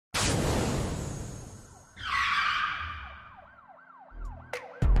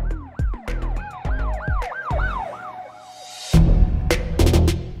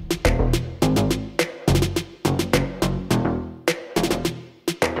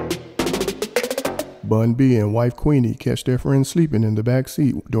Bun B and wife Queenie catch their friend sleeping in the back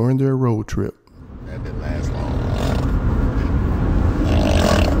seat during their road trip. That didn't last long.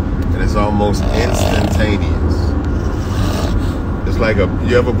 And it's almost instantaneous. It's like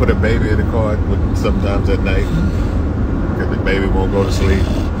you ever put a baby in the car sometimes at night because the baby won't go to sleep?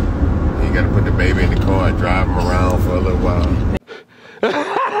 You gotta put the baby in the car and drive him around for a little while.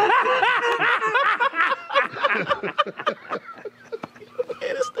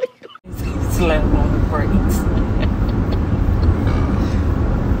 Slap on the brakes.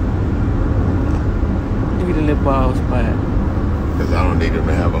 Give me the little ball spot. Because I don't need him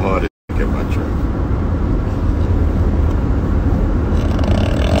to have a heart attack in my truck.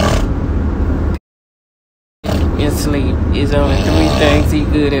 In sleep is only 3 things he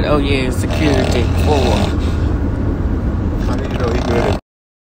good at. Oh yeah, security. 4. How do you know he good at?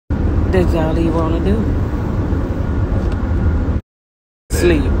 That's all he wanna do.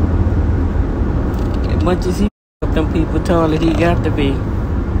 Sleep. As much as he them people toilet, he got to be.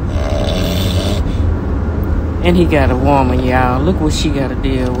 And he got a woman, y'all. Look what she got to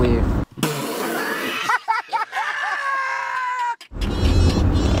deal with.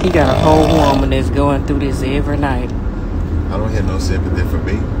 He got a whole woman that's going through this every night. I don't hear no sympathy for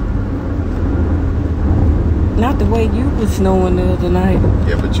me. Not the way you was snoring the other night.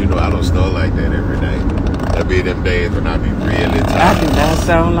 Yeah, but you know I don't snore like that every night. There'll be them days when I be really tired. I do not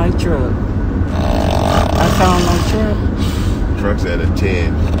sound like Truck. I sound like Truck. Truck's at a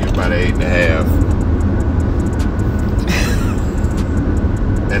 10. You about 8.5.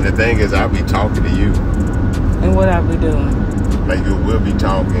 And the thing is, I'll be talking to you. And what I be doing? Like we'll be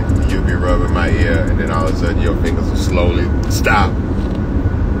talking, and you'll be rubbing my ear, and then all of a sudden your fingers will slowly stop.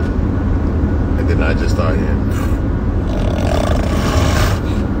 And then I just start hearing.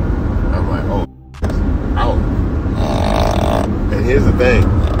 I'm like, oh, out. And here's the thing.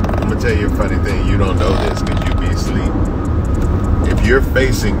 I'm going to tell you a funny thing. You don't know this because you be asleep. If you're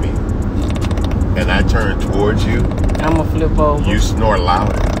facing me, and I turn towards you, I'm going to flip over. You snore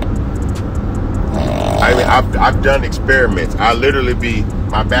louder. I mean, I've done experiments. I literally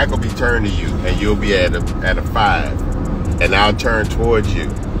my back will be turned to you, and you'll be at a 5, and I'll turn towards you,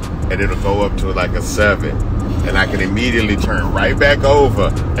 and it'll go up to like a 7, and I can immediately turn right back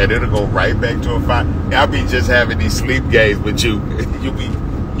over, and it'll go right back to a 5. I'll be just having these sleep games with you.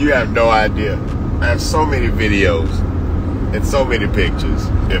 You have no idea. I have so many videos and so many pictures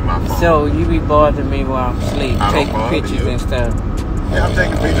in my phone. So you be bothering me while I'm asleep, taking pictures and stuff. Yeah, I'm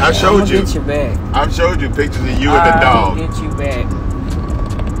taking pictures. I showed you. Get you back. I've showed you pictures of you and the dog. I'll get you back.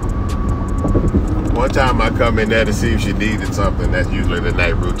 One time I come in there to see if she needed something. That's usually the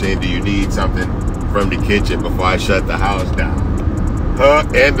night routine. Do you need something from the kitchen before I shut the house down? Her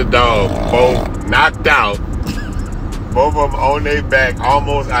and the dog both knocked out. Both of them on their back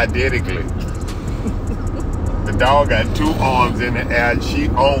almost identically. The dog got 2 arms in the air. She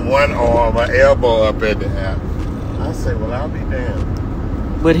on one arm, her elbow up in the air. I say, well, I'll be damned.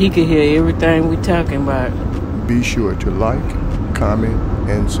 But he could hear everything we talking about. Be sure to like, comment,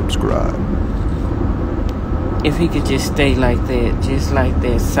 and subscribe. If he could just stay like that, just like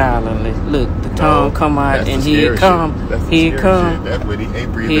that, silently. Look, the tongue come out, and here it come. Here it come. That's when he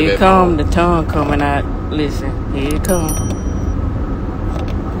ain't breathing. Here it come. The tongue coming out. Listen, here it come.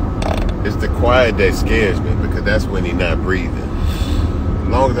 It's the quiet that scares me because that's when he's not breathing. As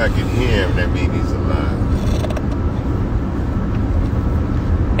long as I can hear him, that means he's alive.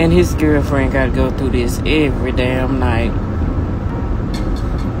 And his girlfriend got to go through this every damn night.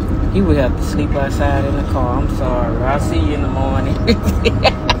 He would have to sleep outside in the car. I'm sorry. I'll see you in the morning.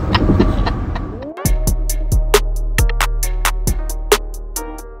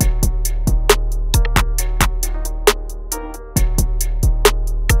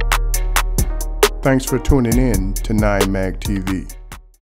 Thanks for tuning in to 9 Mag TV.